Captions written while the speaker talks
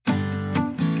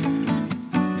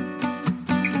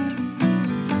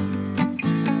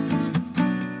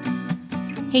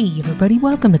Hey everybody,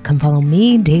 welcome to Come Follow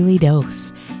Me Daily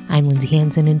Dose. I'm Lindsay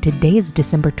Hansen and today is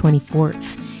December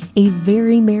 24th. A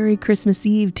very Merry Christmas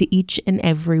Eve to each and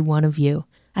every one of you.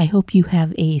 I hope you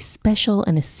have a special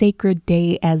and a sacred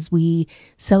day as we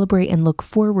celebrate and look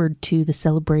forward to the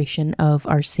celebration of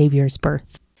our Savior's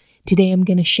birth. Today I'm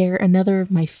going to share another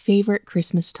of my favorite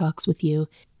Christmas talks with you.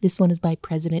 This one is by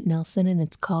President Nelson and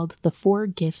it's called The 4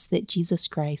 Gifts That Jesus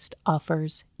Christ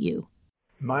Offers You.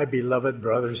 My beloved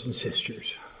brothers and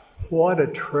sisters, what a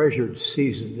treasured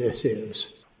season this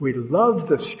is. We love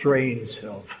the strains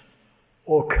of,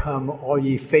 "O come, all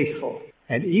ye faithful,"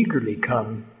 and eagerly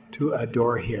come to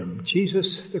adore him,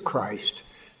 Jesus the Christ,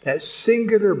 that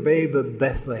singular babe of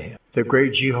Bethlehem, the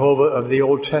great Jehovah of the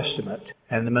Old Testament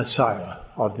and the Messiah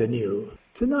of the New.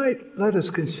 Tonight, let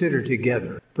us consider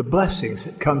together the blessings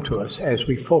that come to us as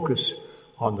we focus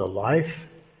on the life,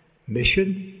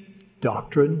 mission,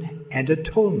 doctrine, and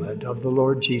atonement of the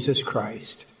Lord Jesus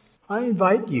Christ. I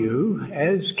invite you,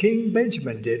 as King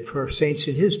Benjamin did for saints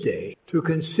in his day, to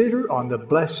consider on the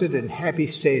blessed and happy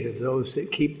state of those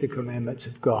that keep the commandments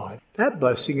of God. That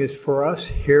blessing is for us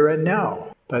here and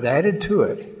now, but added to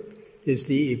it is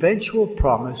the eventual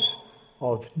promise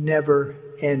of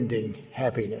never-ending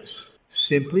happiness.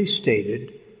 Simply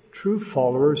stated, true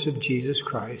followers of Jesus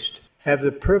Christ have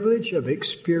the privilege of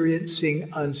experiencing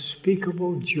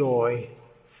unspeakable joy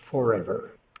forever.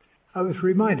 I was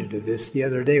reminded of this the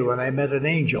other day when I met an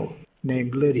angel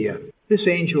named Lydia. This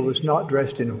angel was not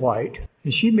dressed in white,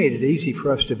 and she made it easy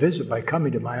for us to visit by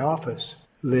coming to my office.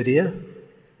 Lydia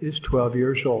is 12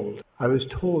 years old. I was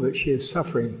told that she is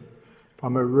suffering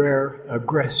from a rare,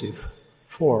 aggressive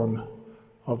form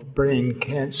of brain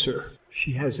cancer.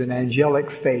 She has an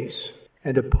angelic face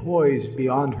and a poise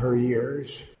beyond her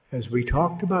years. As we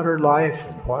talked about her life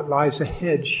and what lies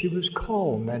ahead, she was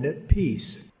calm and at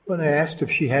peace. When I asked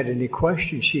if she had any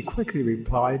questions, she quickly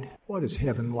replied, "What is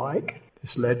heaven like?"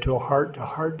 This led to a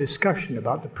heart-to-heart discussion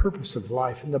about the purpose of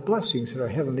life and the blessings that our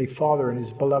Heavenly Father and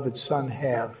His beloved Son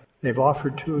have. They've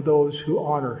offered to those who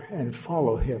honor and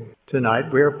follow Him.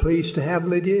 Tonight, we are pleased to have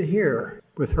Lydia here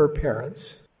with her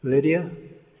parents. Lydia,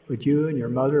 would you and your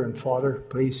mother and father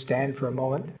please stand for a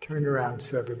moment? Turn around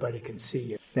so everybody can see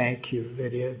you. Thank you,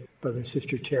 Lydia. Brother and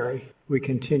Sister Terry, we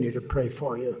continue to pray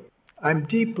for you. I'm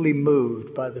deeply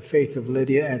moved by the faith of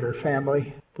Lydia and her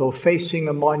family. Though facing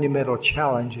a monumental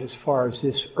challenge as far as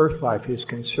this earth life is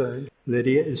concerned,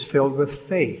 Lydia is filled with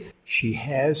faith. She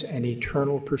has an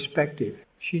eternal perspective.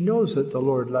 She knows that the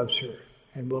Lord loves her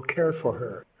and will care for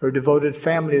her. Her devoted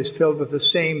family is filled with the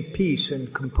same peace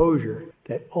and composure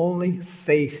that only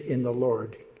faith in the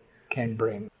Lord can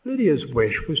bring. Lydia's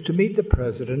wish was to meet the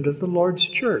president of the Lord's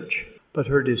church, but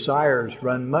her desires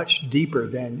run much deeper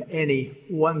than any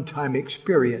one-time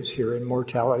experience here in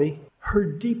mortality. Her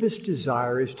deepest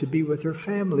desire is to be with her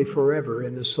family forever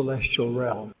in the celestial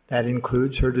realm. That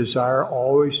includes her desire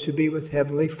always to be with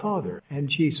Heavenly Father and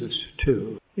Jesus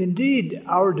too. Indeed,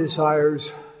 our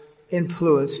desires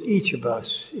influence each of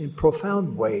us in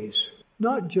profound ways,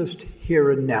 not just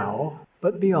here and now,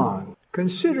 but beyond.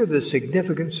 Consider the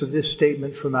significance of this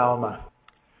statement from Alma.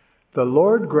 The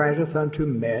Lord granteth unto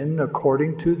men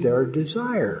according to their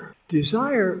desire.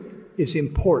 Desire is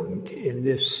important in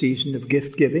this season of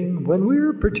gift-giving when we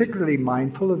are particularly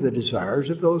mindful of the desires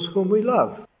of those whom we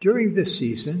love. During this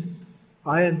season,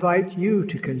 I invite you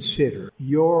to consider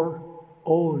your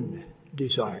own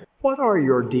desire. What are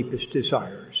your deepest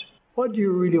desires? What do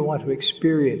you really want to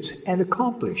experience and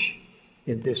accomplish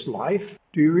in this life?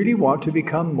 Do you really want to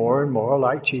become more and more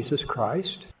like Jesus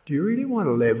Christ? Do you really want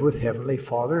to live with Heavenly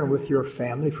Father and with your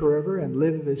family forever and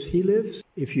live as He lives?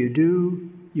 If you do,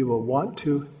 you will want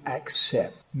to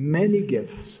accept many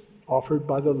gifts offered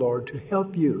by the Lord to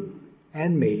help you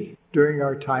and me during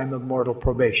our time of mortal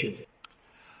probation.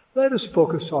 Let us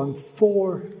focus on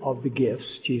 4 of the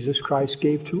gifts Jesus Christ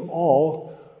gave to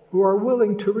all who are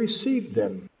willing to receive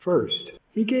them. First,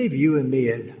 He gave you and me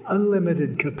an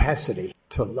unlimited capacity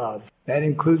to love. That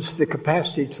includes the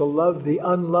capacity to love the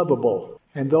unlovable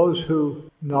and those who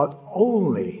not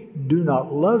only do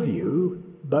not love you,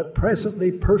 but presently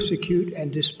persecute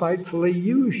and despitefully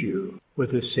use you.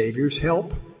 With the Savior's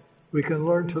help, we can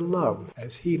learn to love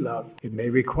as He loved. It may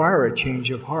require a change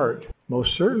of heart,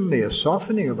 most certainly a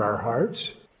softening of our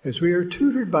hearts, as we are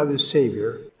tutored by the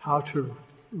Savior how to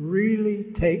really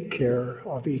take care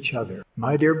of each other.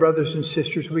 My dear brothers and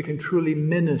sisters, we can truly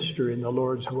minister in the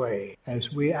Lord's way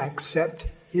as we accept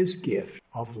His gift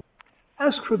of love.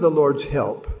 Ask for the Lord's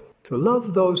help to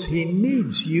love those He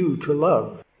needs you to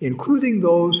love. including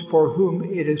those for whom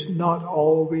it is not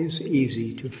always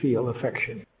easy to feel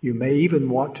affection. You may even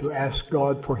want to ask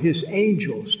God for His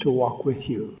angels to walk with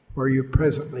you where you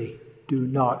presently do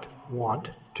not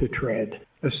want to tread.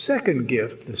 A second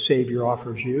gift the Savior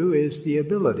offers you is the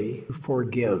ability to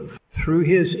forgive. Through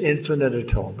His infinite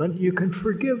atonement, you can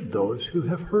forgive those who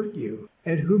have hurt you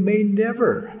and who may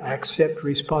never accept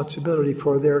responsibility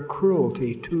for their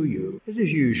cruelty to you. It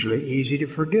is usually easy to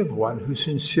forgive one who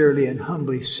sincerely and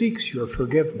humbly seeks your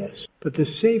forgiveness, but the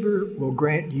Savior will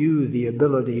grant you the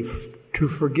ability to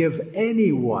forgive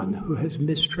anyone who has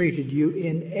mistreated you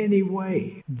in any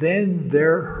way. Then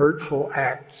their hurtful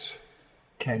acts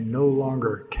can no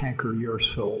longer canker your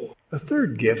soul. A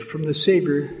third gift from the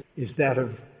Savior is that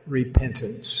of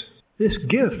repentance. This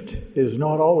gift is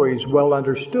not always well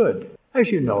understood.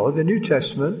 As you know, the New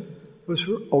Testament was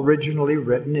originally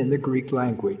written in the Greek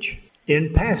language.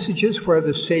 In passages where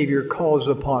the Savior calls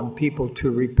upon people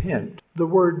to repent, the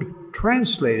word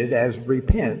translated as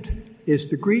repent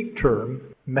is the Greek term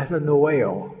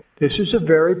metanoeo. This is a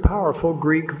very powerful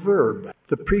Greek verb.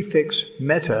 The prefix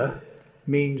meta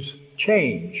means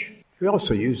change. We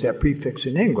also use that prefix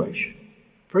in English.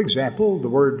 For example, the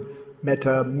word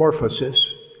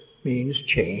metamorphosis means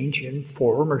change in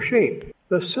form or shape.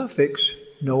 The suffix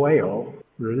noeo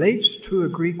relates to a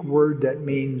Greek word that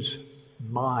means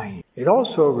mind. It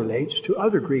also relates to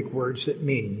other Greek words that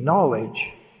mean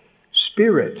knowledge,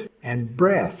 spirit, and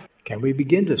breath. Can we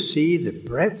begin to see the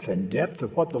breadth and depth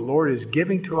of what the Lord is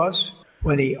giving to us?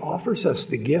 When He offers us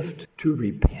the gift to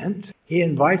repent, He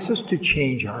invites us to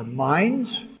change our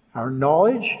minds, our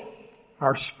knowledge,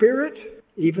 our spirit,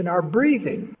 even our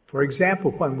breathing. For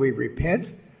example, when we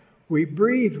repent, we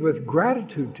breathe with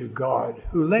gratitude to God,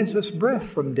 who lends us breath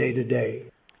from day to day.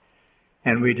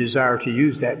 And we desire to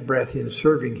use that breath in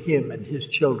serving Him and His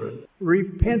children.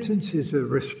 Repentance is a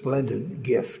resplendent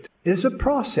gift. It is a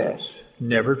process,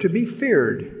 never to be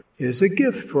feared. It is a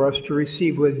gift for us to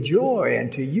receive with joy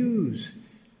and to use,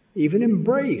 even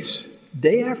embrace,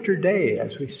 day after day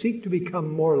as we seek to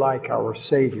become more like our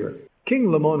Savior.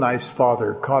 King Lamoni's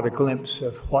father caught a glimpse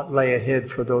of what lay ahead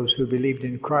for those who believed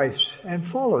in Christ and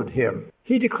followed Him.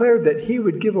 He declared that he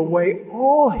would give away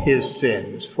all his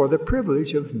sins for the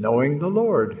privilege of knowing the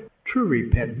Lord. True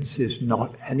repentance is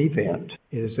not an event.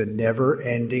 It is a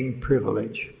never-ending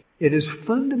privilege. It is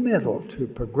fundamental to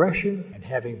progression and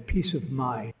having peace of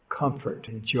mind, comfort,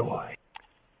 and joy.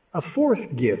 A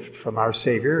fourth gift from our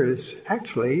Savior is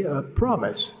actually a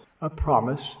promise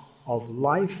of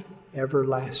life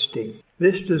everlasting.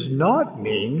 This does not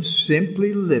mean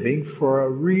simply living for a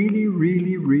really,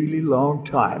 really, really long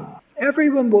time.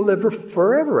 Everyone will live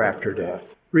forever after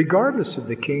death, regardless of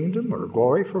the kingdom or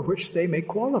glory for which they may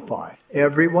qualify.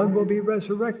 Everyone will be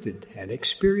resurrected and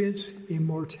experience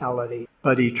immortality.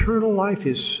 But eternal life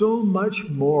is so much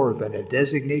more than a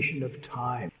designation of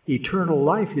time. Eternal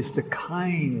life is the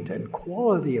kind and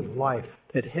quality of life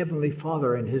that Heavenly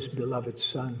Father and His beloved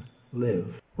Son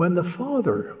live. When the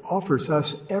Father offers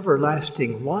us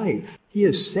everlasting life, He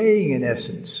is saying in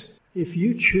essence, if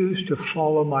you choose to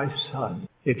follow my Son,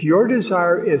 if your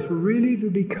desire is really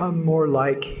to become more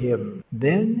like Him,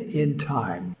 then in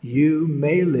time you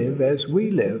may live as we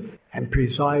live and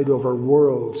preside over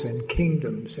worlds and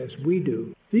kingdoms as we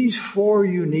do. These four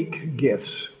unique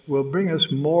gifts will bring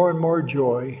us more and more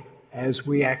joy as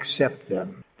we accept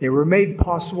them. They were made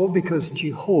possible because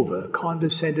Jehovah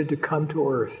condescended to come to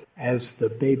earth as the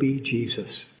baby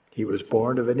Jesus. He was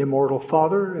born of an immortal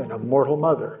father and a mortal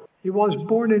mother. He was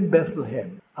born in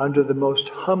Bethlehem under the most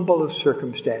humble of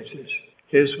circumstances.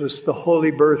 His was the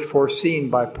holy birth foreseen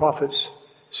by prophets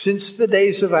since the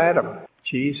days of Adam.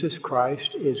 Jesus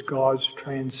Christ is God's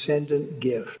transcendent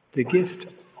gift, the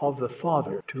gift of the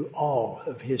Father to all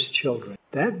of His children.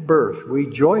 That birth we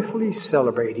joyfully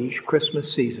celebrate each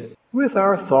Christmas season, with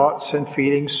our thoughts and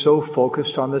feelings so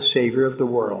focused on the Savior of the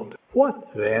world.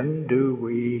 What then do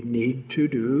we need to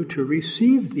do to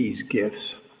receive these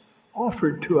gifts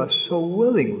offered to us so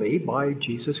willingly by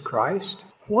Jesus Christ?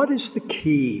 What is the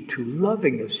key to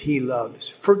loving as He loves,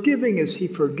 forgiving as He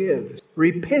forgives,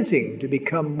 repenting to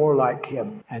become more like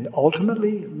Him, and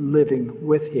ultimately living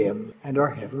with Him and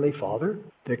our Heavenly Father?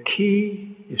 The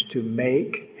key is to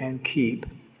make and keep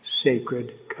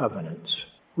sacred covenants.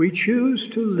 We choose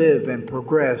to live and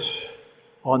progress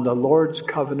on the Lord's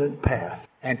covenant path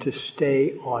and to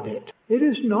stay on it. It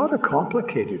is not a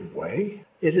complicated way.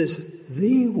 It is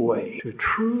the way to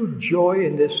true joy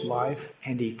in this life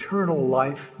and eternal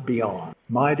life beyond.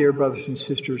 My dear brothers and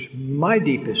sisters, my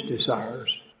deepest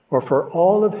desires are for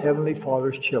all of Heavenly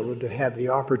Father's children to have the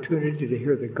opportunity to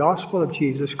hear the gospel of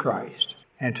Jesus Christ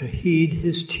and to heed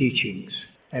His teachings.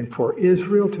 and for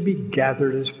Israel to be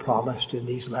gathered as promised in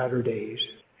these latter days.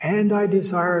 And I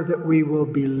desire that we will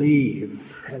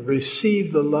believe and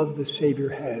receive the love the Savior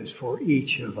has for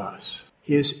each of us.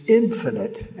 His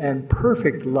infinite and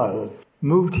perfect love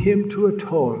moved him to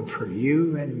atone for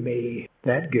you and me.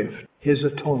 That gift, his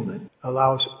atonement,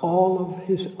 allows all of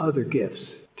his other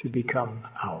gifts to become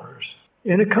ours.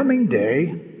 In a coming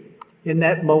day, in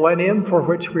that millennium for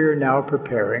which we are now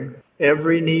preparing,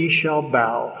 every knee shall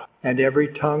bow and every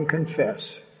tongue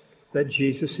confess that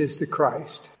Jesus is the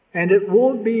Christ. And it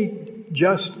won't be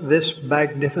just this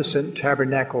magnificent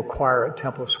tabernacle choir at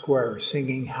Temple Square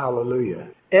singing hallelujah.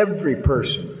 Every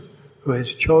person who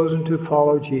has chosen to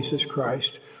follow Jesus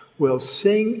Christ will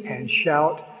sing and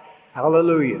shout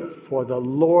hallelujah, for the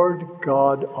Lord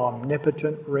God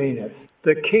omnipotent reigneth.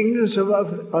 The kingdoms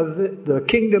the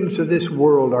kingdoms of this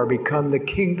world are become the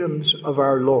kingdoms of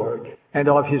our Lord and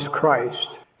of his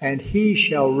Christ, and he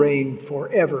shall reign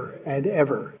forever and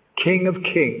ever, King of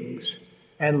kings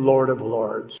and Lord of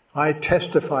lords. I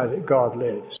testify that God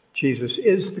lives. Jesus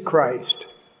is the Christ,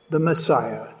 the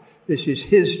Messiah. This is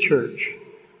his church,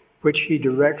 which he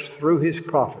directs through his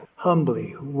prophet.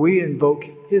 Humbly, we invoke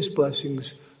his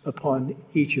blessings upon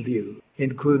each of you,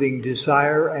 including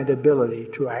desire and ability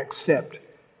to accept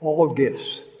all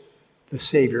gifts the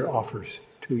Savior offers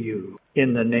to you.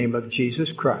 In the name of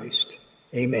Jesus Christ,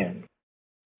 amen.